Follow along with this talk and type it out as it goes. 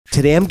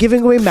Today I'm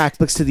giving away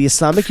MacBooks to the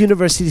Islamic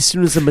University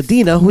students in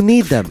Medina who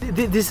need them.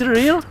 This is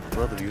real?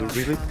 Brother, you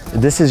really?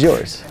 This is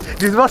yours.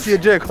 This must be a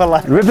joke,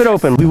 wallah. Rip it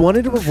open. We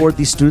wanted to reward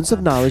these students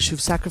of knowledge who've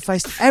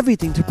sacrificed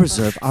everything to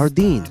preserve our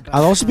deen.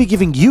 I'll also be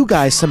giving you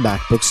guys some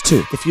MacBooks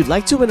too. If you'd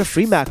like to win a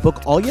free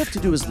MacBook, all you have to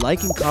do is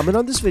like and comment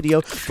on this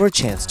video for a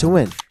chance to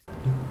win.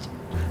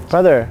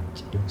 Brother,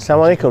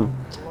 assalamu alaikum.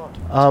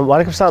 Wa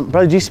alaikum salam.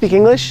 Brother, do you speak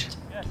English?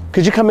 Yeah.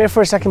 Could you come here for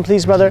a second,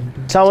 please, brother?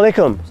 Assalamu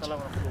alaikum.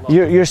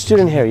 You're a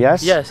student here,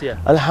 yes? Yes, yeah.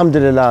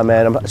 Alhamdulillah,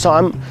 man.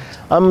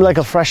 I'm like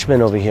a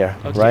freshman over here,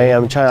 okay.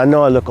 Right? I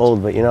know I look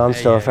old, but you know, I'm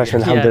still a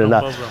freshman,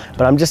 alhamdulillah. No problem.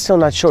 But I'm just still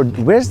not sure.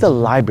 Where's the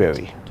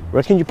library?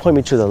 Where can you point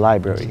me to the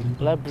library?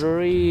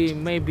 Library,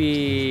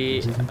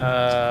 maybe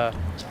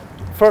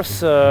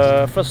first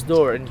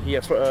door in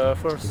here.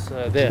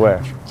 There.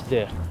 Where?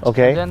 There.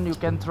 Okay. And then you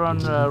can turn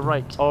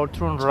right or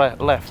turn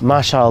left.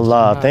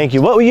 MashaAllah, thank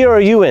you. What year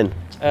are you in?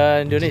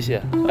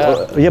 Indonesia.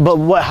 Yeah,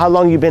 but how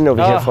long you been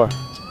over here for?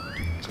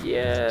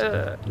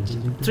 Yeah,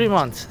 3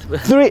 months.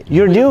 3?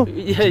 You're new?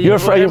 Yeah, you're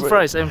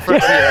fresh. I'm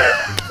fresh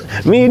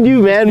here. Me and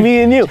you, man.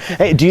 Me and you.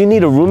 Hey, do you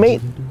need a roommate?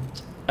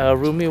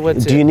 Roommate?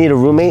 What's Do you need a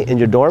roommate in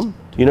your dorm?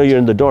 You know you're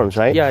in the dorms,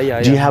 right?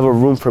 Yeah. Do you have a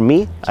room for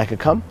me? I could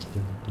come?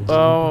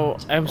 Oh,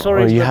 I'm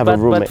sorry. Or you have a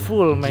roommate? But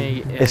full.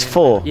 It's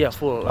full? Yeah,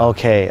 full.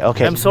 Okay.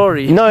 I'm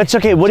sorry. No, it's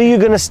okay. What are you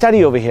going to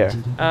study over here?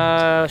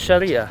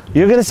 Sharia.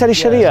 You're going to study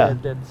Sharia?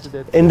 That's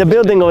in the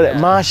building over there?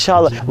 Yeah.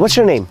 MashaAllah. What's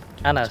your name?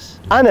 Anas.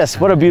 Anas,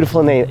 what a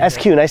beautiful name.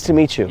 SQ, nice to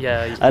meet you.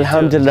 Yeah.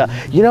 Alhamdulillah.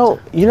 You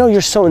know you're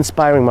so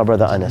inspiring, my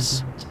brother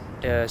Anas.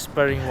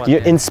 Inspiring what?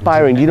 You're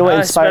inspiring. Do you know what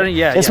inspiring?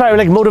 Inspiring,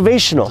 like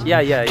motivational.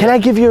 Yeah. Can I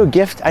give you a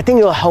gift? I think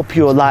it'll help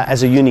you a lot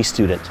as a uni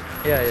student.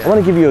 Yeah. I want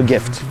to give you a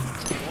gift.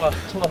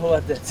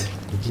 What that?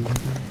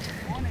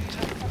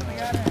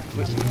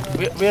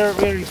 Where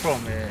are you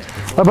from?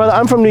 My brother,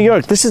 I'm from New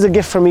York. This is a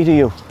gift from me to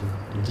you.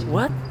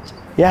 What?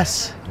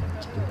 Yes.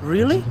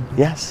 Really?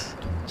 Yes.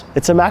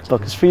 It's a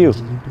MacBook. It's for you.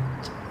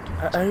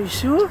 Are you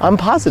sure? I'm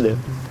positive.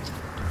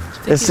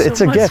 It's so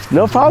a much. gift.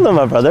 No problem,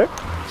 my brother.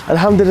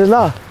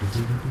 Alhamdulillah.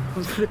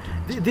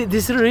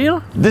 This is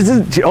real? This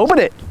is. Open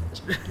it.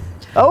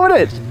 Open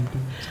it.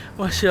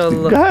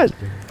 MashaAllah. Go ahead.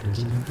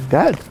 Go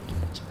ahead.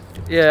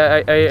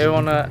 Yeah, I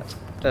wanna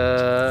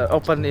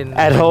open in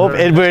at home,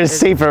 and where it's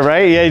safer,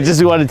 right? Yeah, you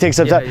just want to take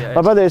some time. Yeah.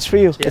 My brother, it's for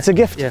you. Yeah. It's a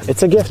gift. Yeah.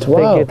 It's a gift.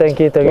 Wow. Thank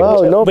you.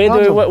 Wow, no By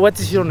problem. the way, what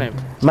is your name?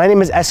 My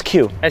name is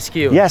SQ. SQ.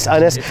 Yes,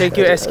 Anas. Thank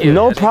you, SQ.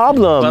 No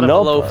problem.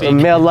 No.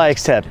 May Allah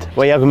accept.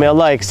 WAYOFLIFESQ. May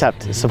Allah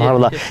accept.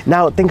 Subhanallah.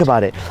 Now think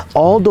about it.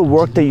 All the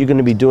work that you're going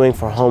to be doing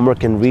for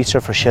homework and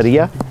research for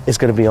Sharia is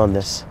going to be on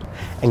this.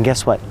 And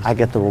guess what? I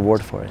get the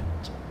reward for it.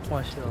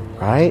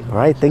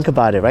 Right? Think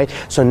about it, right?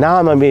 So now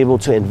I'm going to be able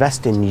to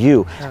invest in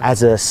you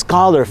as a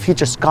scholar,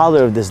 future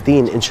scholar of this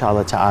deen,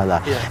 inshallah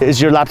ta'ala. Yeah. Is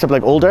your laptop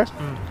like older?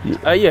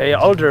 Yeah,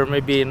 older,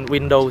 maybe in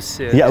Windows.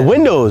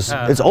 Windows.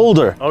 It's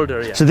older.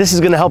 Older, yeah. So this is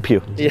going to help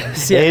you.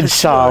 Yes.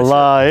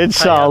 Inshallah,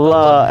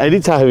 inshallah.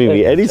 Anytime,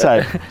 baby,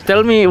 anytime.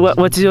 Tell me,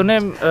 what's your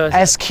name?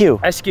 SQ.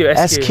 SQ,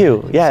 yes.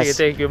 Okay,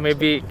 thank you.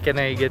 Maybe, can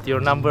I get your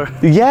number?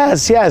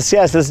 Yes,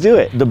 let's do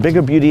it. The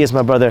bigger beauty is,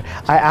 my brother,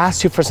 I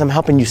asked you for some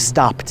help and you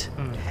stopped.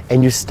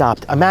 And you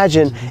stopped.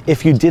 Imagine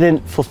if you didn't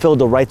fulfill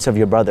the rights of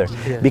your brother.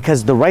 Yeah.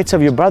 Because the rights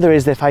of your brotder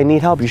is that if I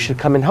need help, you should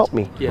come and help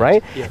me,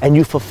 right? Yeah. And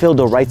you fulfill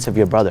the rights of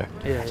your brother.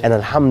 And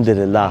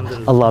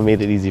alhamdulillah, Allah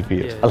made it easy for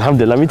you.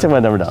 Alhamdulillah, let me take my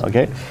number down,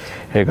 okay?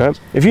 Here you go.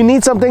 If you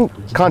need something,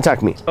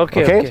 contact me.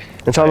 Okay.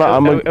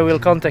 Inshallah, I will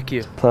contact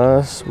you.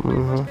 Plus.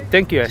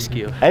 Thank you,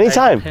 SQ.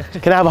 Anytime.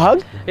 Can I have a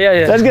hug?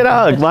 Yeah. Let's get a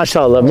hug.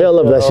 MashaAllah. May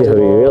Allah bless you,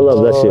 Habibi. May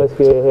Allah bless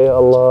you.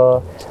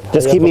 Allah.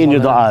 Just keep me in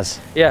your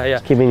du'as. Yeah.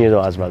 Keep me in your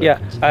du'as, brother. Yeah,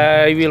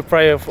 I will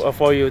pray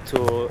for you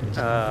to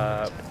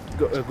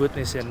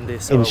goodness in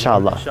this.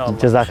 Inshallah.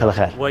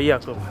 Jazakallah.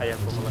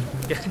 WAYOFLIFESQ.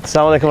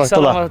 Assalamu alaikum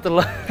wa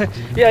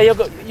rahmatullah. Yeah,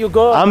 you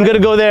go. I'm going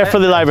to go there for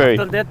the library.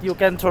 After that, you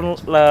can turn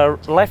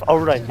left or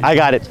right. I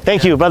got it.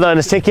 Thank you, brother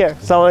Anas. Take care.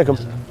 Assalamu alaikum.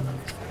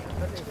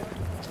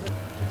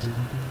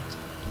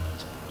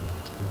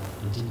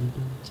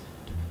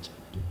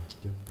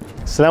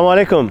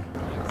 Assalamu alaikum.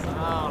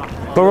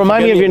 But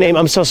remind me of your name.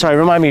 I'm so sorry.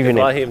 Remind me of your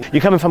name.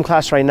 You're coming from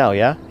class right now,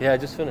 yeah? Yeah, I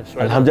just finished.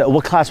 Right. Alhamdulillah.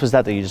 What class was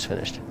that you just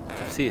finished?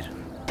 Tafsir.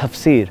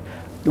 Tafsir.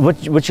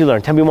 What you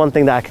learned? Tell me one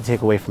thing that I can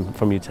take away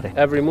from you today.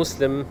 Every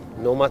Muslim,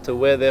 no matter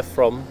where they're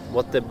from,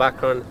 what their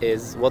background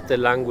is, what their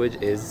language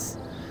is,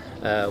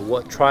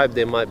 what tribe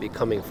they might be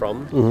coming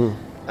from,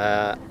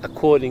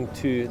 according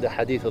to the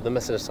hadith of the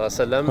Messenger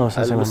sallallahu alaihi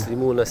wasallam,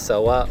 al-Muslimuna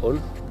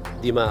sawa'un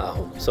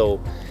dima'ahum. So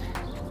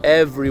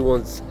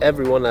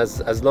everyone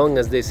as long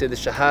as they say the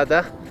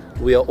shahada,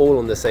 we are all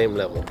on the same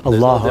level.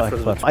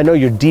 Allahkhyr. I know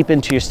you're deep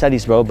into your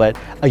studies, bro, but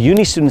a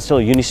uni student still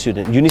a uni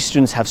student. Uni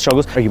students have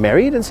struggles. Are you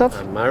married and stuff?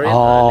 I'm married. I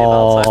live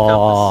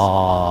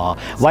outside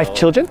campus. Wife,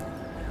 children?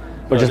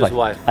 Or just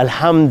wife?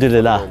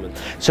 Alhamdulillah.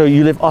 So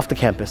you live off the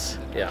campus?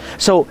 Yeah.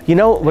 So, you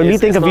know, when we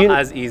think of uni... It's not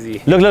as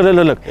easy.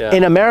 Look. Yeah.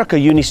 In America,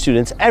 uni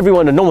students,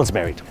 no one's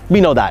married. We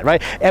know that,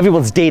 right?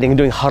 Everyone's dating and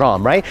doing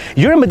haram, right?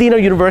 You're in Medina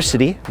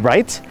University,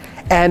 right?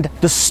 And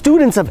the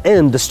students of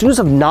ilm, the students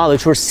of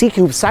knowledge who are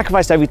seeking, who've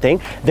sacrificed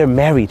everything, they're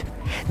married.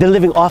 They're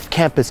living off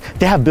campus.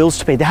 They have bills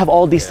to pay. They have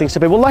all these things to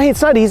pay. Wallahi,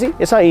 it's not easy.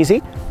 It's not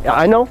easy.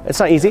 I know, it's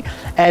not easy.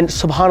 And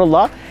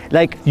subhanAllah,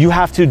 like you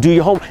have to do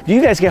your homework. Do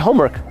you guys get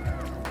homework?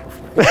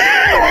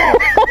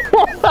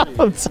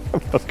 I'm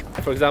sorry.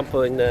 For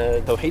example, in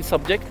the Tawheed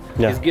subject,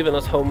 he's given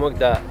us homework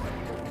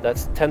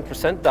that's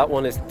 10%. That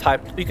one is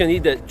typed. You can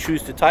either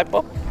choose to type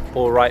up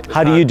or write.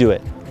 How do you do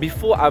it?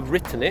 Before I've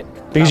written it.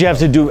 Because you have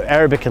to do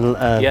Arabic and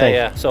thing.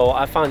 Yeah. So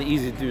I found it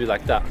easy to do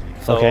like that.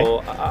 So, okay.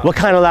 What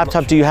kind of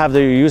laptop do you have that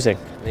you're using?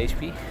 An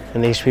HP.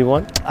 An HP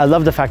one? I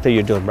love the fact that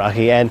you're doing,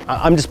 Rahi, and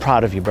I'm just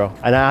proud of you, bro.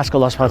 And I ask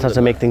Allah subhanahu wa ta'ala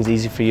to make things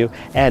easy for you.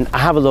 And I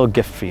have a little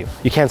gift for you.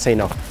 You can't say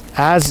no.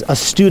 As a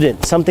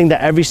student, something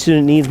that every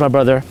student needs, my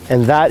brother,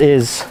 and that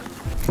is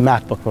a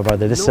MacBook, my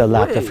brother. This is a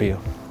laptop for you.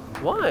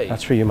 Why?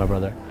 That's for you, my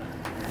brother.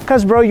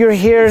 Because, bro, you're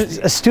here,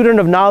 a student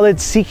of knowledge,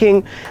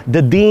 seeking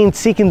the deen,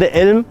 seeking the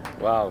ilm.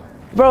 Wow.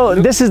 Bro,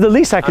 this is the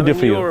least I could do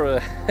for you.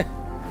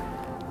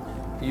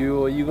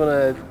 You're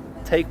gonna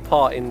take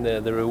part in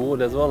the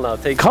reward as well now.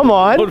 Come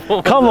on.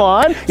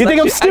 You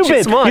think I'm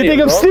stupid? You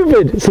think I'm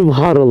stupid?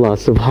 Subhanallah,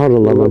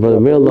 subhanallah, my brother.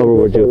 May Allah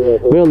reward you.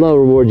 May Allah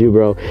reward you,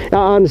 bro.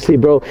 Honestly,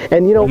 bro.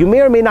 And you know, you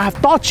may or may not have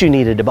thought you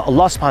needed it, but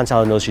Allah subhanahu wa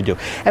ta'ala knows you do.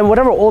 And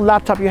whatever old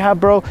laptop you have,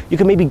 bro, you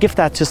can maybe gift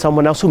that to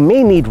someone else who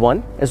may need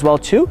one as well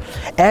too.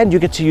 And you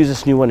get to use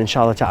this new one,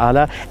 inshallah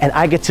ta'ala. And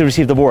I get to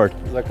receive the reward.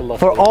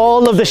 For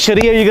all of the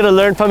Sharia you're gonna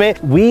learn from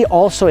it. We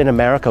also in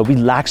America, we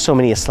lack so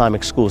many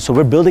Islamic schools. So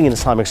we're building an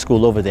Islamic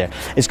school over there.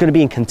 It's gonna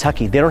be in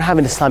Kentucky. They don't have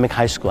an Islamic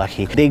high school,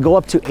 akhi. They go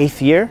up to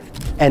 8th year,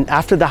 and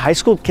after the high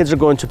school, kids are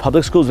going to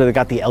public schools where they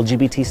got the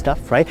LGBT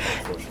stuff, right?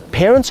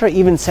 Parents are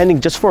even sending,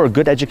 just for a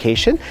good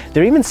education,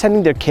 they're even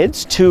sending their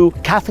kids to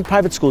Catholic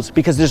private schools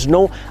because there's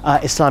no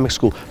Islamic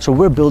school. So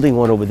we're building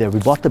one over there. We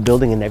bought the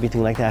building and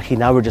everything like that, akhi.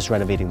 Now we're just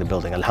renovating the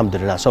building,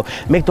 alhamdulillah. So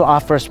make dua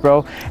first,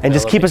 bro, and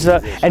just keep us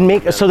and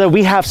make so that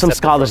we have some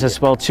scholars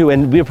as well too,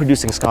 and we're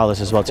producing scholars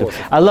as well too.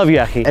 I love you,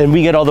 akhi, and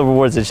we get all the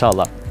rewards,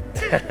 inshallah.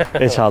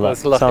 Inshallah.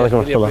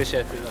 Assalamu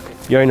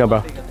alaikum. You already know,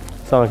 bro.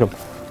 Assalamu alaikum.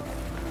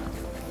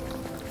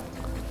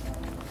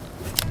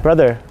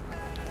 Brother,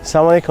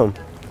 assalamu alaikum.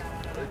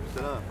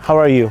 How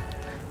are you?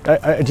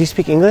 Do you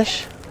speak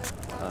English?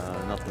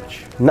 Not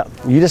much. No,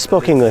 you just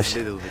spoke English.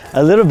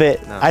 A little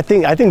bit. No. I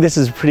think this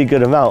is a pretty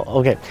good amount.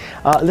 Okay.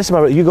 Listen, my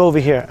brother, you go over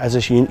here as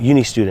a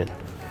uni student.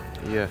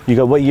 Yeah. You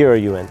go. What year are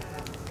you in?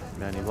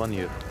 1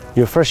 year.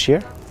 Your first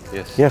year?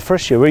 Yes. Yeah,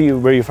 first year. Where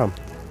are you from?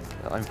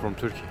 I'm from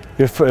Turkey.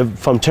 You're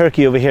from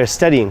Turkey over here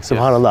studying,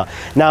 subhanAllah.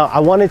 Yes. Now, I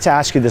wanted to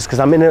ask you this because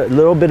I'm in a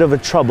little bit of a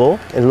trouble,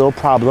 a little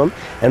problem.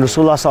 And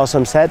Rasulullah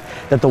ﷺ said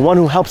that the one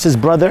who helps his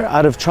brother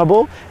out of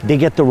trouble, they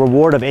get the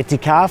reward of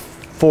itikaf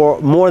for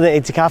more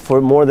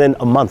than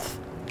a month.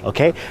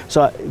 Okay?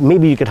 So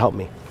maybe you could help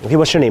me. Okay,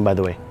 what's your name, by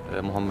the way?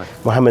 Muhammad.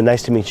 Muhammad,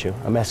 nice to meet you.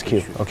 I'm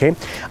SQ, okay?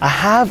 I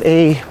have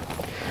a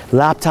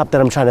laptop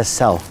that I'm trying to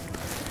sell.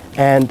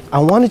 And I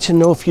wanted to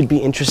know if you'd be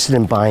interested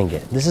in buying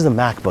it. This is a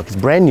MacBook, it's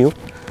brand new.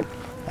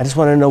 I just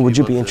want to know, would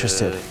you be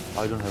interested?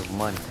 I don't have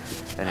money.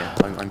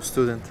 I'm a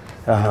student.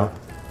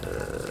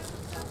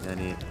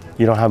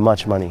 You don't have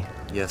much money.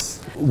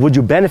 Yes. Would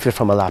you benefit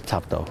from a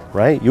laptop though,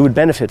 right? You would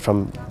benefit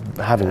from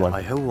having one.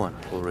 I have one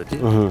already.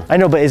 I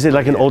know, but is it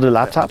like an older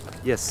laptop?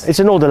 Yes. It's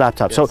an older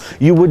laptop, so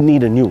you would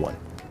need a new one,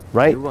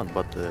 right? New one,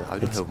 but I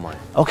don't have mine.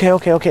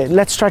 Okay.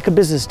 Let's strike a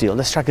business deal.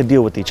 Let's strike a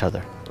deal with each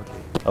other.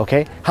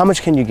 Okay? How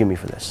much can you give me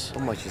for this?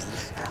 How much is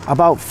this?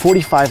 About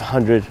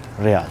 4,500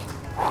 riyal.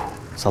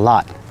 It's a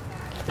lot.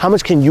 How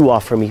much can you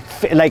offer me?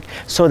 Like,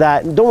 so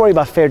that, don't worry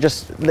about fair,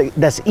 just like,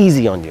 that's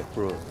easy on you.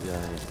 Bro, yeah.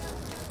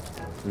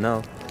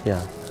 Now,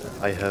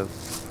 I have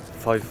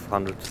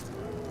 500.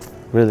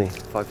 Really?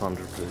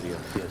 500 riyal,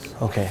 yes.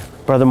 Okay.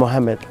 Brother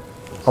Muhammad,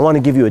 I want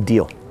to give you a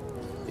deal.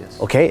 Yes.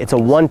 Okay? It's a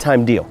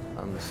one-time deal.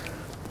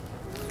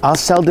 I'll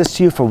sell this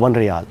to you for 1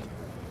 riyal.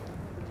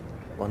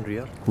 1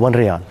 riyal? 1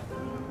 riyal.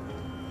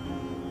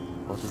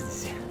 What is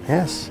this?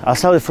 Yes, I'll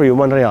sell it for you,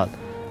 1 riyal.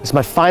 It's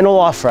my final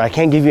offer. I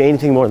can't give you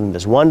anything more than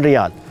this. 1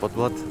 riyal. But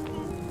what?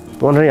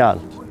 1 riyal.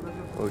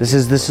 Okay. This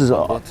is.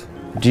 What?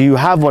 Do you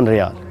have 1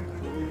 riyal?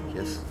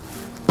 Yes.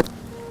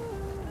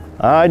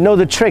 I know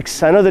the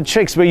tricks. I know the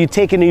tricks where you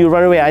take it and you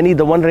run away. I need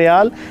the 1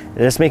 riyal.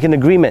 Let's make an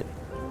agreement.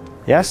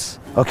 Yes?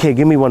 Okay,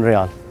 give me 1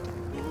 riyal.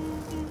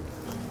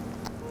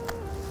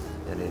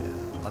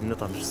 I'm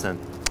not understand.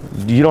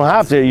 You don't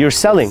have to. You're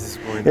selling.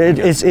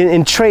 It's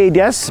in trade,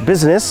 yes,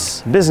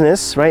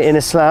 business, right? In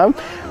Islam,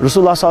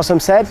 Rasulullah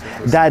ﷺ said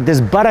that there's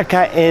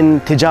barakah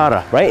in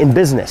tijara, right? In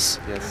business.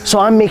 Yes. So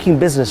I'm making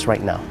business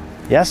right now.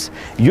 Yes?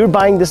 You're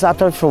buying this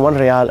laptop for 1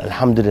 riyal,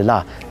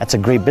 alhamdulillah. That's a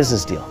great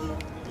business deal.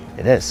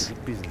 It is.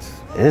 Big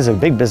business. It is a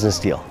big business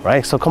deal,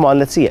 right? So come on,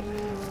 let's see it.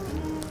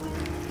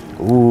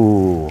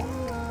 Ooh.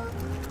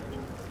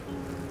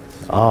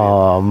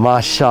 Oh,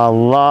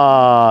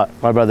 mashallah.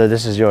 My brother,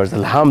 this is yours.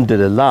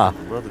 Alhamdulillah.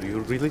 Brother, you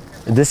really?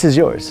 This is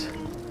yours.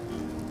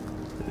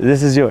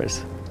 This is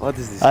yours. What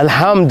is this?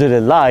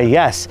 Alhamdulillah,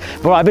 yes.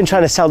 Bro, I've been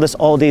trying to sell this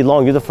all day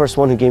long. You're the first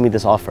one who gave me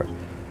this offer.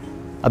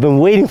 I've been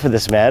waiting for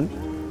this, man.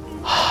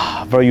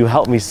 Bro, you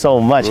helped me so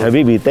much,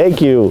 Habibi.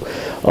 Thank you.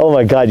 Oh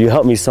my God, you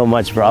helped me so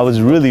much, bro. I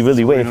was really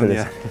waiting for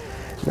this.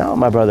 No,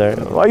 my brother.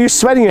 Why are you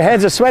sweating? Your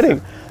hands are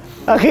sweating.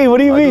 Okay, what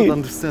do you mean? I don't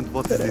understand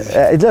what is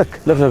this.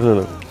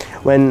 Look.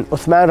 When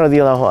Uthman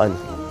radiallahu anh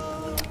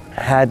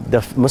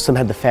Muslim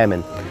had the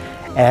famine,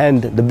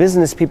 and the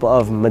business people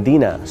of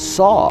Medina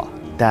saw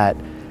that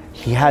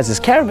he has his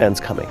caravans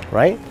coming,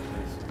 right?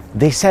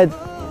 They said,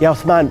 Ya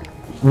Uthman,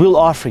 we'll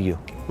offer you,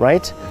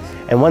 right?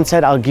 And one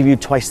said, I'll give you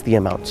twice the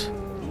amount.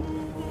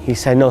 He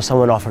said, no,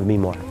 someone offered me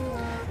more.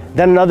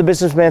 Then another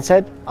businessman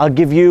said, I'll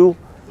give you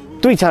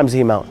 3 times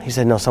the amount. He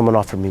said, no, someone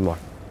offered me more.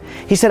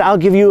 He said, I'll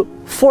give you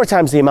 4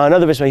 times the amount.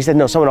 Another businessman, he said,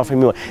 no, someone offered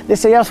me more. They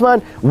said, Ya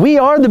Uthman, we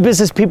are the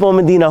business people in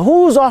Medina.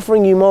 Who's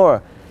offering you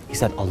more? He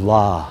said,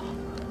 Allah.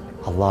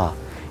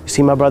 You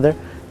see, my brother,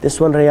 this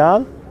 1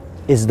 riyal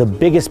is the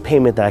biggest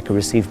payment that I could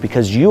receive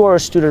because you are a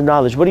student of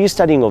knowledge. What are you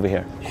studying over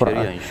here?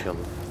 Sharia, inshallah.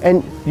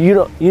 And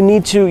you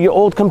need to, your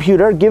old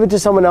computer, give it to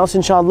someone else,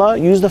 inshallah.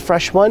 Use the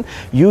fresh one.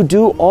 You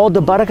do all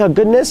the barakah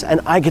goodness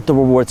and I get the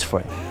rewards for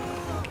it.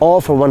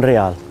 All for 1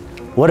 riyal.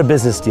 What a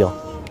business deal.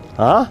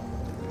 Huh?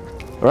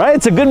 Right?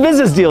 It's a good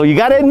business deal. You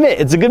gotta admit,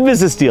 it's a good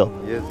business deal.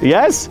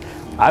 Yes?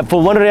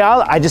 For 1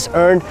 riyal, I just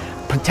earned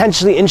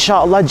potentially,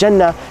 inshallah,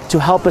 Jannah to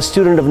help a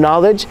student of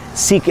knowledge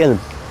seek ilm.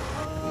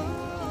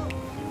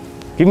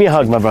 Give me a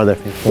hug, my brother.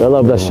 May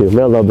Allah bless you.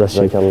 May Allah bless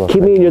you.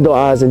 Keep me in your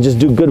du'as and just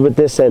do good with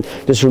this and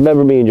just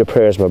remember me in your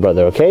prayers, my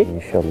brother, okay?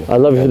 I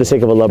love you for the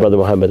sake of Allah, brother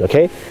Muhammad,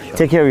 okay?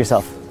 Take care of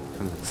yourself.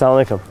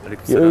 Assalamu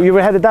alaikum. You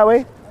were headed that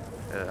way?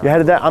 You're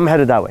headed that? I'm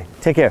headed that way.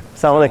 Take care.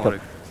 Assalamu alaikum.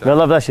 May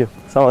Allah bless you.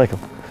 Assalamu alaikum.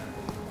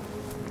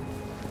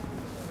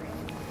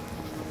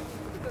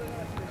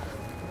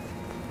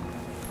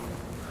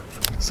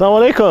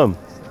 Assalamu alaikum.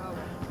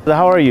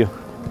 How are you?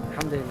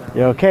 Alhamdulillah.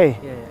 You're okay?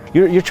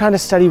 Yeah. You're trying to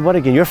study what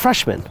again? You're a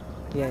freshman?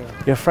 Yeah.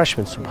 You're a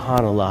freshman,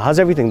 subhanallah. How's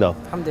everything though?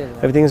 Alhamdulillah.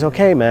 Everything is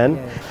okay, man.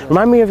 Yeah.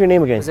 Remind me of your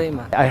name again.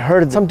 Uzayma. I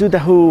heard some dude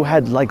who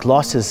had like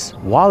lost his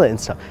wallet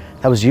and stuff.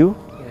 That was you?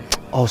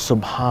 Yeah. Oh,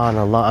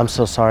 subhanallah. I'm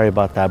so sorry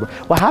about that.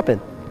 What happened?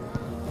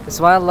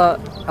 Subhanallah,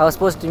 I was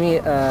supposed to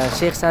meet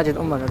Sheikh Sajid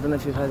Umar. I don't know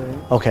if you've heard of him.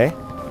 Okay.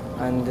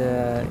 And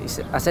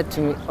I said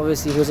to me,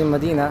 obviously he was in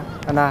Medina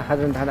and I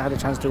hadn't had a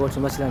chance to go to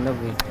Masjid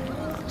al-Nabi.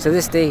 So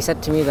this day he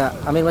said to me that,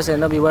 I'm in Masjid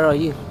al-Nabi, where are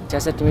you? So I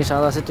said to me,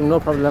 inshallah, I said to him,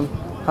 no problem.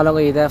 How long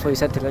are you there for? He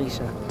said till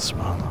Isha.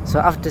 Subhanallah.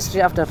 So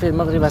straight after I prayed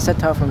Maghrib, I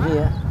set out from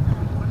here.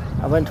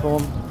 I went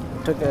home,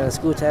 took a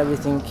scooter,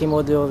 everything, came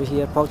all the way over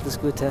here, parked the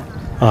scooter,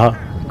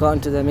 got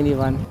into the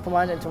minivan, put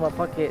my hand into my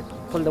pocket,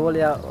 pulled the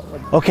wallet out.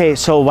 Okay,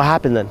 so what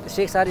happened then?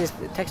 Sheikh Sadi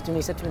texted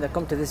me, said to me that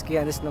come to this gear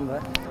and this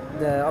number.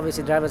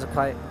 Obviously drivers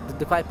are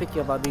quite picky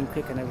about being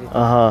quick and everything.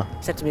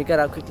 Said to me, get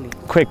out quickly.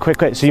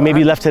 Quick. So you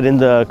maybe left it in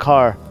the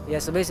car. Yeah,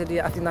 so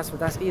basically I think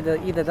that's either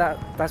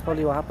that's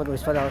probably what happened or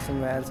it's fell out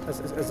somewhere else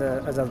as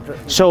a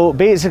So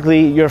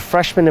basically you're a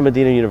freshman in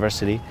Medina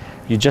University,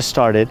 you just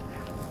started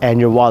and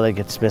your wallet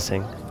gets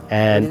missing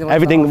and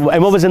everything,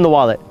 and what was in the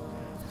wallet?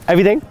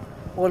 Everything?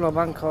 All my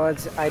bank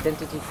cards,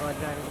 identity card,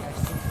 driving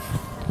license,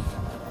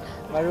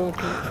 my room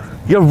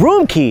key. Your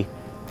room key?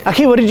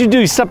 Okay, what did you do?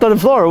 You slept on the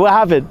floor, what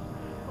happened?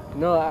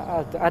 No,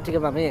 I had to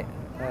get my mate.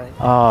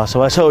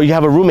 So you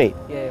have a roommate?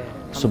 Yeah.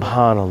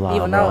 Subhanallah.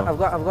 Even now, I've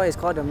got his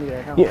card on me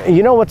right now.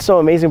 You know what's so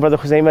amazing, Brother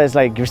Khuzaima, is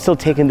like you're still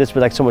taking this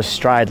with like so much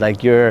stride.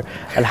 Like you're,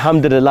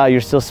 alhamdulillah,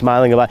 you're still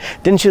smiling about it.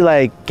 Didn't you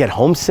like get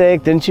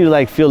homesick? Didn't you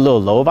like feel a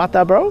little low about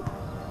that, bro?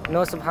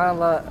 No,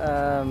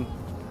 subhanallah,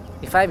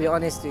 if I be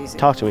honest,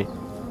 talk to me.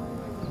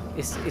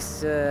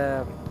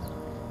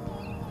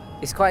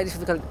 It's quite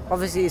difficult.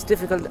 Obviously, it's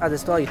difficult at the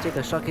start. You take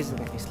a shock, isn't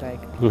it? It's like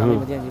I'm in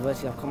Medina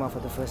University. I've come out for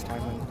the first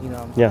time, and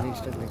I'm really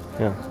struggling.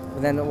 Yeah.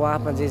 But then what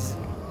happens is,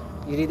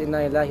 you read Inna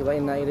Lillahi wa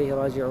Inna Ilayhi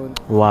Raji'un.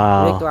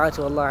 Wow. You make dua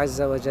to Allah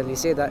Azza wa Jalla. You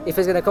say that if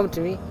it's gonna come to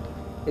me,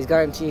 it's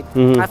guaranteed.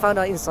 I found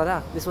out in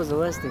Salah, this was the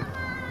worst thing.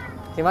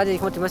 Imagine you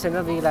come to Masjid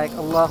al-Nabi like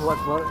Allahu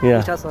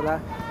Akbar, Salah.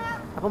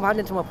 I put my hand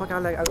into my pocket.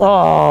 I'm like,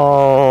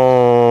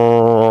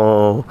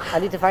 I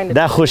need to find it.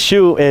 That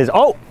khushu is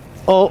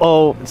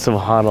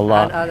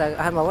subhanallah. And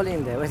I had my wallet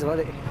in there. Where's the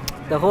wallet?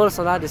 The whole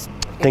Salah is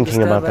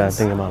thinking about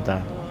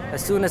that.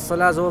 As soon as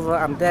Salah's over,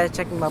 I'm there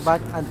checking my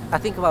bag, and I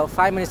think about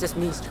 5 minutes just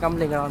me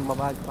scrambling around my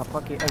bag, my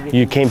pocket, everything.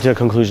 You came to a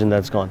conclusion that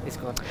it's gone. It's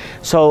gone.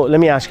 So let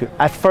me ask you,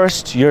 at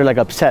first you're like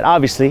upset,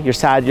 obviously, you're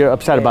sad, you're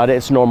upset about it,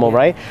 it's normal,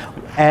 right?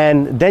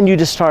 And then you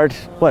just start,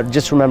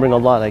 just remembering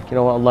Allah, like, you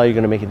know what, Allah, you're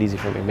going to make it easy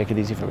for me, make it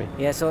easy for me.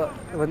 Yeah, so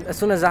as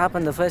soon as that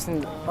happened, the first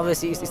thing,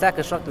 obviously, it's like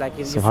a shock, like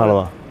your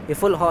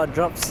full heart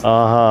drops.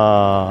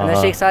 And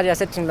then Sheikh Sadi, I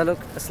said to him, look,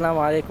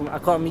 Assalamu alaikum, I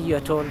can't meet you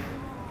at all.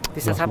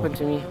 This has happened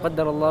to me.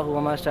 Qaddarallahu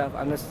wa ma sha'a.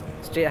 I'm just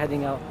straight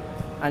heading out.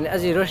 And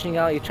as you're rushing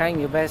out, you're trying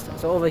your best.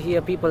 So over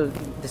here, people,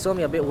 they saw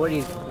me a bit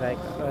worried, like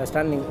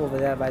standing over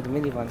there by the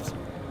minivans.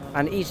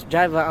 And each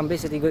driver, I'm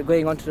basically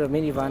going onto the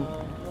minivan,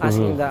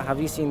 asking him that,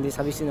 have you seen this?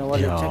 Have you seen a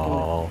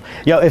wallet?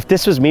 Yo, if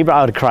this was me, bro,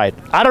 I would have cried.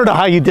 I don't know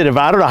how you did it,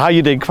 but I don't know how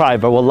you didn't cry,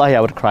 but wallahi,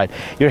 I would have cried.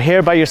 You're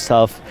here by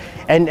yourself,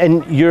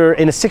 and you're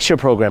in a 6-year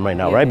program right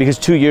now, right? Because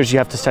 2 years you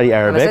have to study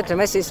Arabic. And I said to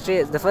message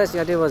straight, the first thing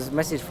I did was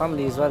message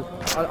family as well,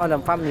 on a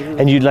family room.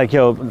 And you'd like,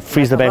 yo,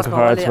 freeze the bank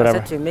cards, whatever.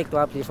 I said to him, make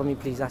dua for me,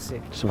 please, that's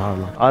it.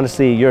 SubhanAllah.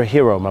 Honestly, you're a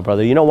hero, my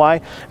brother. You know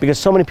why? Because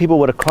so many people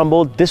would have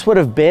crumbled. This would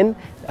have been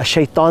a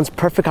shaitan's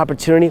perfect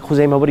opportunity.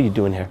 Khuzaymah, what are you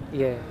doing here?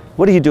 Yeah.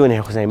 What are you doing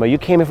here, Khuzaymah? You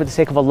came here for the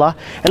sake of Allah.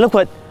 And look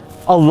what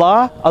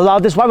Allah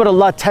allowed this. Why would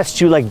Allah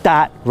test you like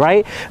that,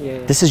 right?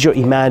 This is your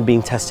iman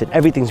being tested.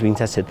 Everything's being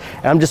tested.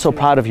 And I'm just so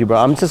proud of you, bro.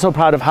 I'm just so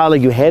proud of how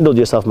like you handled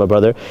yourself, my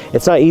brother.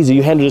 It's not easy.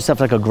 You handled yourself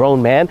like a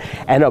grown man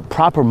and a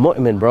proper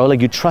mu'min, bro. Like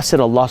you trusted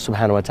Allah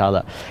subhanahu wa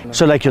ta'ala.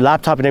 So like your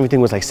laptop and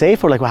everything was like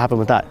safe, or like what happened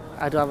with that?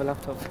 I do have a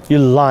laptop. You're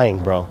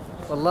lying, bro.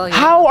 Wallahi.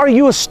 How are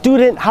you a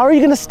student? How are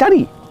you going to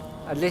study?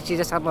 I literally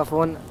just had my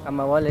phone and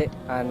my wallet,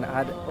 and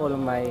I had all of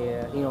my,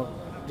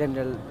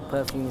 general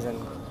perfumes and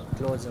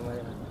clothes and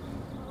whatever.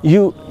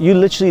 You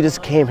literally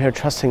just came here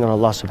trusting on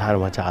Allah subhanahu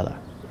wa ta'ala.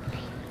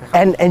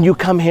 And you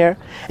come here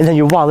and then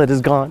your wallet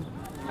is gone.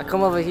 I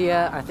come over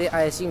here,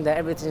 I assume that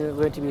everything is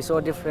going to be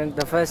so different.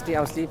 The first day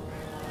I was sleeping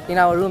in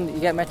our room, you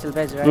get metal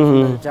beds, right?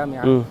 From the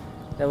Jamia.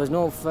 There was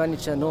no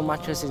furniture, no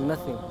mattresses,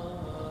 nothing.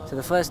 So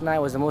the first night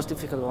was the most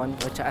difficult one,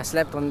 which I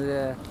slept on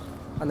the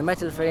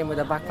metal frame with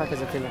a backpack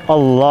as a pillow.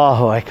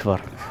 Allahu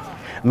Akbar.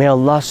 May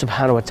Allah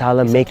subhanahu wa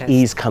ta'ala make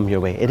ease come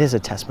your way. It is a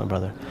test, my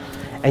brother.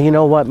 And you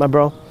know what, my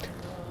bro?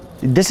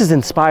 This is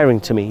inspiring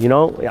to me, you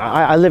know?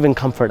 I live in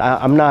comfort.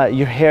 I'm not,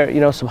 you're here, you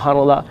know,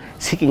 subhanAllah,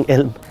 seeking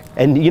ilm.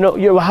 And you know,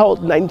 you're how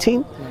old,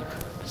 19?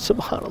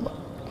 SubhanAllah.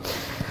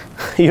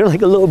 You're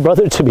like a little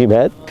brother to me,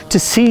 man. To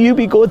see you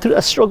be going through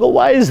that struggle,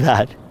 why is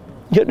that?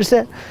 You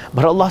understand?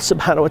 But Allah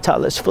subhanahu wa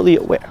ta'ala is fully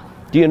aware.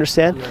 Do you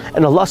understand?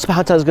 And Allah subhanahu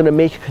wa ta'ala is going to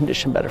make your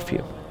condition better for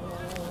you.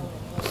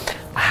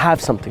 I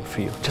have something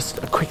for you. Just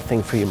a quick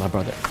thing for you, my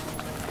brother.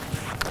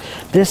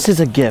 This is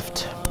a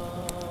gift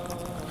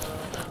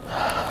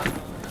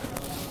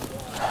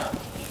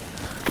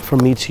from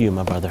me to you,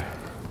 my brother.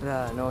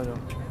 No.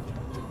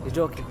 You're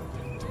joking.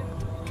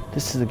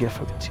 This is a gift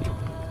from me to you.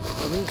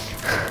 For me?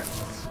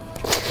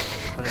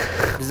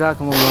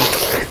 Jazzahkum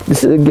Allah.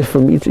 This is a gift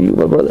from me to you,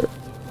 my brother.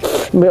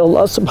 May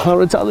Allah subhanahu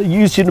wa ta'ala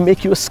use you to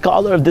make you a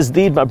scholar of this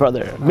deen, my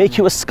brother. Make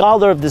you a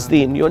scholar of this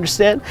deen, you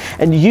understand?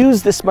 And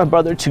use this, my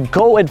brother, to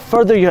go and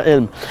further your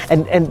ilm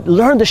and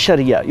learn the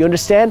sharia, you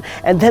understand?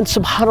 And then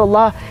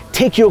subhanAllah,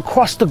 take you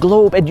across the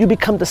globe and you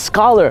become the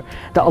scholar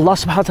that Allah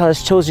subhanahu wa ta'ala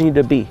has chosen you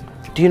to be.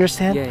 Do you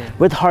understand?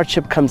 With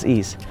hardship comes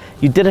ease.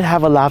 You didn't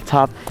have a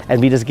laptop and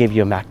we just gave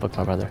you a MacBook,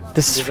 my brother.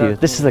 This is for you.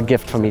 This is a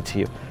gift from me to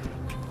you.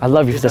 I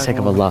love you for the sake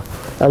of Allah.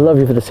 I love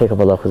you for the sake of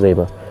Allah,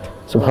 Khuzaymah.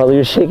 SubhanAllah,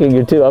 you're shaking,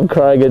 you too. I'm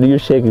crying and you're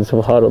shaking,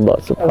 SubhanAllah,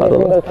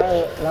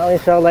 SubhanAllah. Now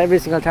inshallah, every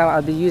single time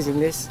I'll be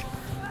using this,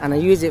 and I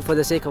use it for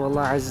the sake of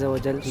Allah Azza wa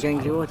Jal, getting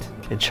reward.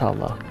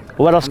 Inshallah.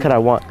 What else could I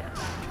want?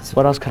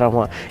 What else could I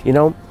want? You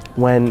know,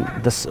 when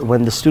the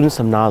students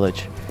of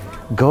knowledge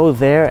go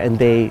there and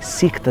they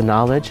seek the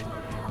knowledge,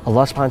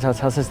 Allah subhanahu wa ta'ala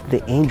tells us that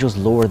the angels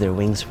lower their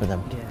wings for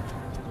them.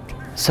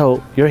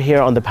 So you're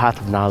here on the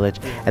path of knowledge,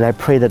 and I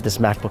pray that this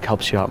MacBook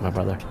helps you out, my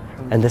brother.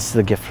 And this is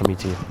a gift from me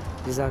to you.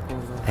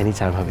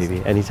 Anytime,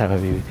 Habibi. Anytime,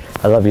 Habibi.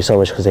 I love you so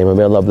much, Khuzaymah.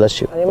 May Allah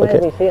bless you. Okay.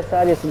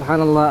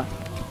 Subhanallah,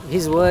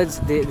 his words,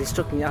 they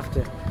struck me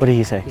after. What did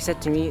he say? He said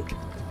to me,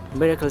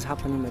 miracles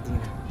happen in Medina.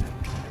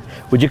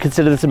 Would you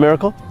consider this a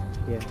miracle?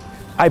 Yeah.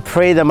 I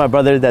pray that, my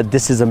brother, that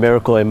this is a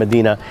miracle in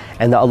Medina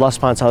and that Allah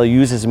subhanahu wa ta'ala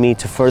uses me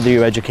to further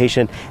your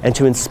education and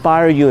to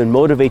inspire you and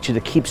motivate you to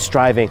keep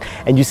striving.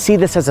 And you see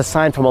this as a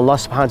sign from Allah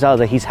subhanahu wa ta'ala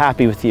that He's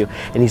happy with you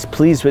and He's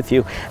pleased with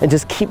you. And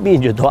just keep me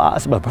in your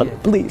du'as, my brother,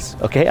 please.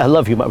 Okay? I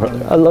love you, my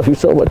brother. I love you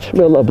so much.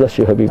 May Allah bless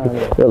you,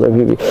 Habibi. May Allah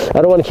Habibi.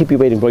 I don't want to keep you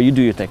waiting, bro. You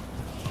do your thing.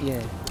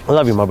 Yeah. I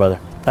love you, my brother.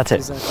 That's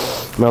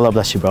it. May Allah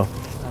bless you, bro.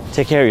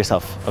 Take care of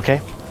yourself, okay?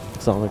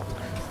 Assalamu alaikum.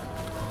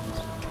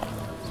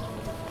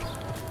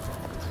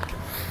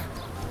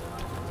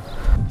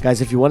 Guys,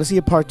 if you want to see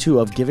a part 2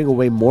 of giving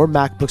away more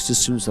MacBooks to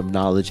students of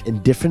knowledge in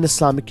different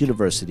Islamic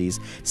universities,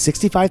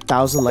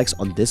 65,000 likes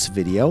on this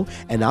video,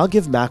 and I'll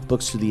give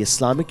MacBooks to the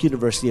Islamic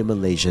University of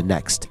Malaysia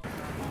next.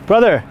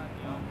 Brother,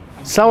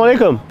 assalamu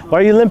alaikum. What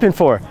are you limping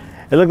for?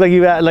 It looked like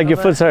you like your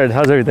foot's hurt.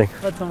 How's everything?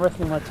 Had some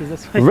wrestling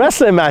matches.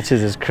 Wrestling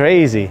matches is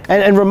crazy.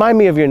 And remind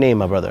me of your name,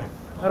 my brother.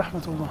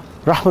 Rahmatullah.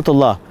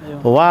 Rahmatullah. Yeah.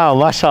 Wow,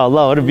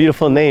 mashallah, what a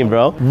beautiful name,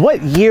 bro.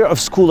 What year of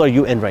school are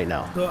you in right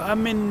now? So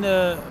I'm in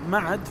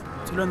Ma'ad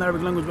to learn the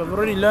Arabic language, but I've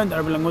already learned the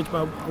Arabic language,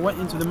 but I went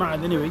into the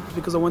Ma'ad anyway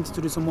because I wanted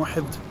to do some more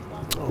hifd.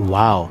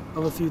 Wow.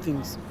 Of a few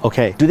things.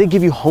 Okay. Do they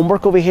give you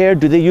homework over here?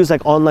 Do they use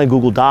like online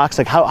Google Docs?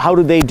 Like how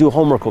do they do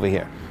homework over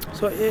here?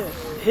 So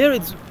here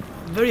it's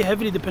very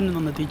heavily dependent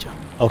on the teacher.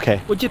 Okay.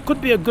 Which it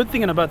could be a good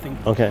thing and a bad thing.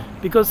 Okay.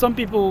 Because some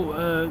people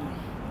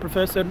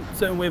prefer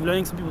certain way of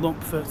learning, some people don't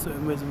prefer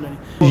certain ways of learning.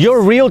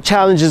 Your real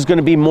challenge is going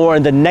to be more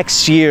in the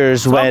next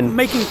years so when... I'm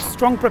making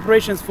strong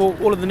preparations for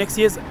all of the next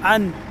years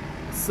and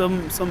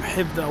some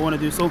hifd that I want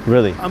to do. So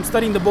really, I'm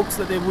studying the books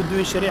that they would do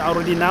in Sharia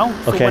already now.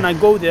 So okay. when I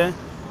go there,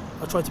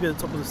 I try to be at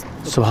the top of the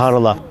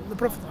Subhanallah. The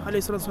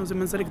Prophet said, as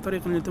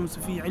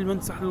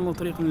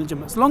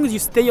long as you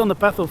stay on the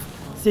path of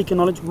seeking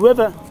knowledge,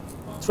 whoever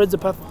treads the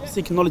path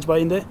seeking knowledge by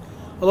in there,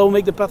 Allah will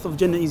make the path of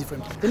Jannah easy for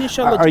him. Then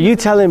inshallah. Are you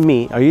telling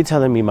me,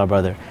 my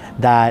brother,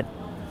 that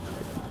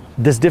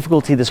this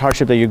difficulty, this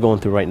hardship that you're going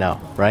through right now,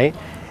 right?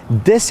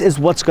 This is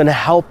what's going to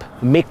help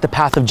make the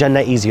path of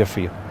Jannah easier for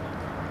you.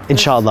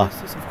 Inshallah.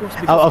 Yes, of course,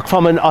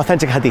 from an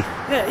authentic hadith.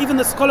 Yeah, even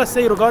the scholars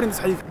say regarding this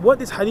hadith, what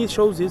this hadith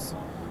shows is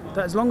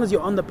that as long as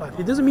you're on the path,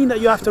 it doesn't mean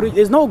that you have to reach.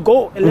 There's no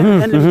goal.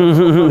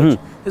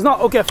 It's not,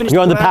 okay, I finished.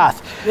 You're on the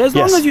path. As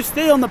long as you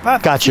stay on the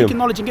path, seeking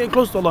knowledge and getting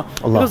close to Allah.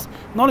 Because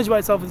knowledge by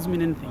itself doesn't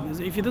mean anything.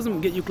 If it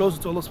doesn't get you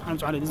closer to Allah subhanahu wa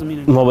ta'ala, it doesn't mean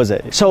anything. What was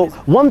it? So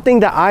one thing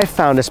that I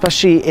found,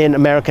 especially in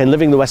America and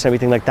living in the West and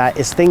everything like that,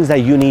 is things that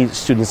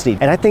students need.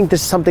 And I think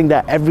this is something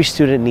that every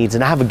student needs.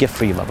 And I have a gift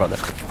for you, my brother.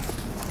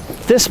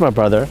 This, my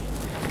brother,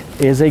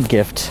 is a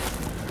gift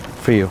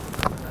for you.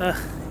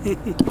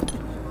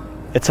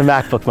 It's a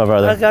MacBook, my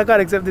brother. I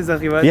can't accept this,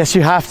 Akhi. Yes,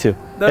 you have to.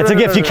 It's a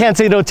gift. You can't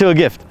say no to a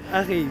gift.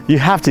 You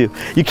have to.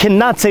 You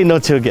cannot say no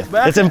to a gift.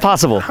 It's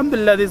impossible.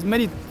 Alhamdulillah, there's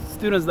many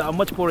students that are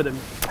much poorer than me.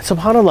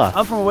 Subhanallah.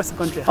 I'm from a Western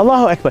country.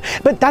 Allahu Akbar.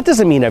 But that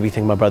doesn't mean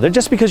everything, my brother.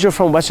 Just because you're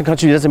from a Western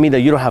country doesn't mean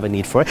that you don't have a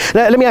need for it.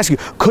 Now, let me ask you,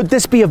 could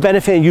this be of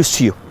benefit and use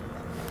to you?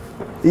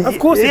 Of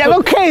course. Yeah,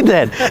 okay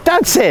then.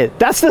 That's it.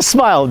 That's the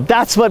smile.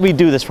 That's what we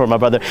do this for, my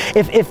brother.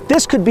 If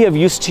this could be of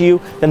use to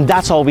you, then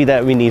that's all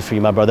that we need for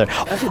you, my brother.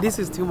 Actually, this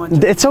is too much.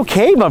 It's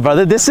okay, my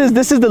brother. This is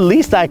the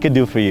least I could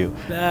do for you.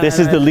 This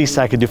is the least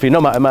I could do for you. No,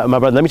 my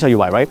brother, let me tell you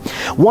why, right?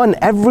 One,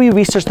 every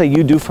research that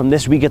you do from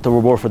this, we get the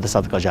reward for the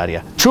Sadaqah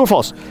Jariyah. True or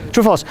false?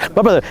 True or false?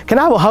 My brother, can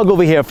I have a hug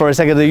over here for a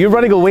second? You're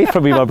running away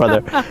from me, my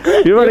brother.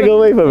 You're running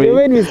away from me. You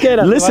made me scared.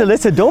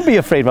 Listen, don't be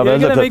afraid, my brother.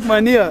 You're gonna make my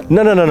niyyah.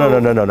 No.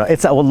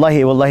 It's wallahi,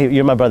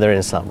 you're my brother in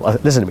Islam.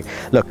 Listen to me.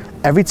 Look,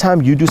 every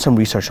time you do some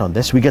research on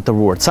this, we get the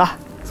reward. Sah?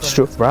 It's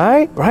true.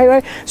 Right?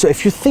 So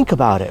if you think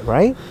about it,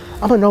 right?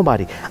 I'm a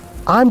nobody.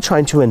 I'm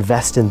trying to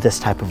invest in this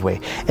type of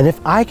way. And if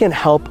I can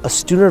help a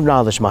student of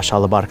knowledge,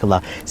 mashallah,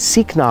 barakallah,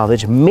 seek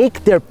knowledge,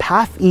 make their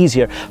path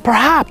easier,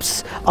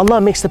 perhaps Allah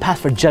makes the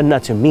path for Jannah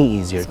to me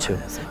easier too.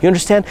 You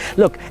understand?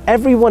 Look,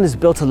 everyone is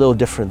built a little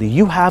differently.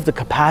 You have the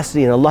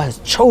capacity and Allah has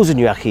chosen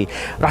you, akhi.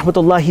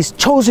 Rahmatullah, He's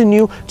chosen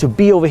you to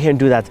be over here and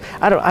do that.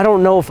 I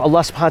don't know if Allah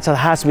subhanahu wa ta'ala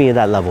has me in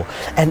that level.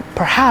 And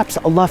perhaps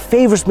Allah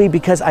favors me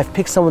because I've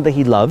picked someone that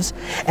He loves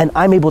and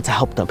I'm able to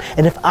help them.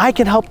 And if I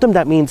can help them,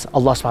 that means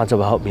Allah subhanahu wa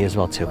ta'ala will help me as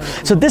well too.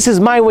 So this is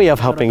my way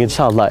of helping,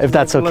 inshallah, if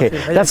that's okay.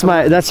 That's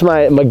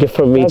my gift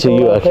from me to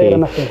you, okay.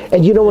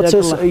 And you know what?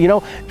 So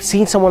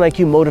seeing someone like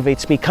you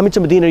motivates me. Coming to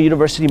Medina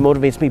University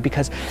motivates me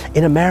because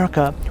in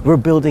America we're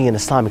building an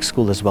Islamic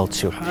school as well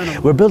too.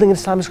 We're building an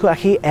Islamic school,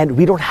 akhi, and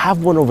we don't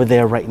have one over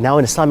there right now,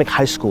 an Islamic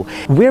high school.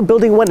 We're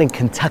building one in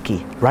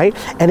Kentucky, right?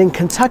 And in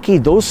Kentucky,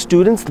 those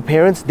students, the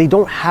parents, they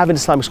don't have an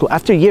Islamic school.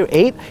 After year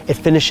 8, it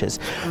finishes.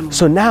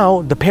 So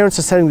now the parents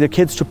are sending their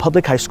kids to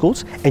public high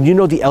schools, and you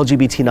know the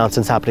LGBT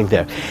nonsense happening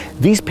there.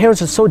 These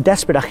parents are so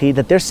desperate, akhi,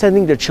 that they're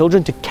sending their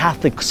children to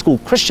Catholic school,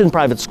 Christian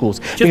private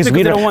schools. Because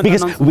they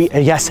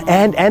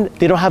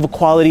don't have a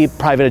quality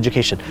private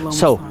education.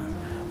 So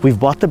we've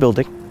bought the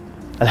building,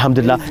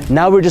 alhamdulillah.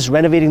 Now we're just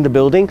renovating the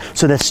building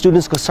so that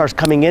students can start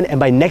coming in, and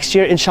by next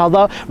year,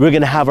 inshallah, we're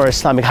going to have our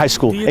Islamic high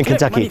school in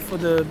Kentucky. Money for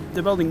the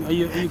building?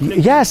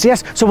 Yes.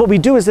 So what we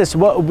do is this.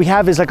 What we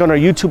have is like on our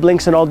YouTube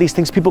links and all these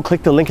things, people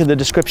click the link in the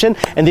description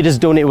and they just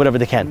donate whatever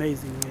they can.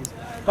 Amazing.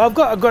 But I've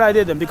got a good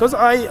idea then, because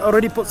I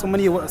already put some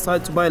money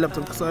aside to buy a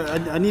laptop because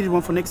I needed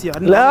one for next year.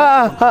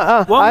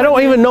 I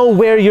don't even know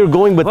where you're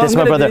going with this,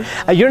 my brother.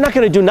 You're not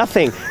going to do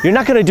nothing. You're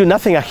not going to do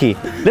nothing, akhi.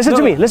 Listen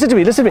to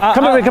me.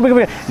 Come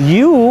here.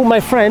 You, my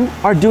friend,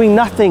 are doing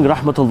nothing,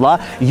 rahmatullah.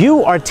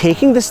 You are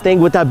taking this thing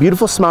with that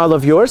beautiful smile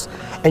of yours,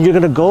 and you're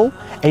going to go,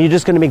 and you're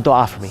just going to make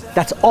dua for me.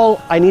 That's all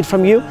I need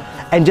from you,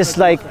 and just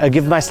like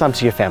give my Islam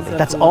to your family.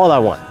 That's all I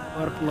want.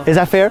 Is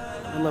that fair?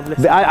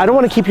 I don't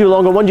want to keep you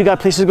longer. One, you got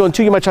places going.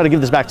 Two, you might try to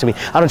give this back to me.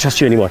 I don't trust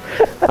you anymore.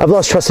 I've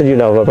lost trust in you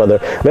now, my brother.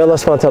 May Allah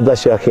subhanahu wa ta'ala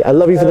bless you, akhi. I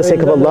love you for the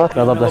sake of Allah.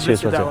 May Allah bless you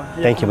as well too.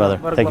 Thank you, brother.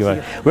 Thank you,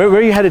 brother. Where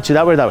are you headed to?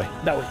 That way or that way?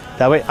 That way.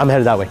 That way? I'm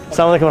headed that way.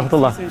 Assalamu alaikum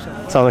wa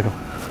rahmatullah. Assalamu alaikum.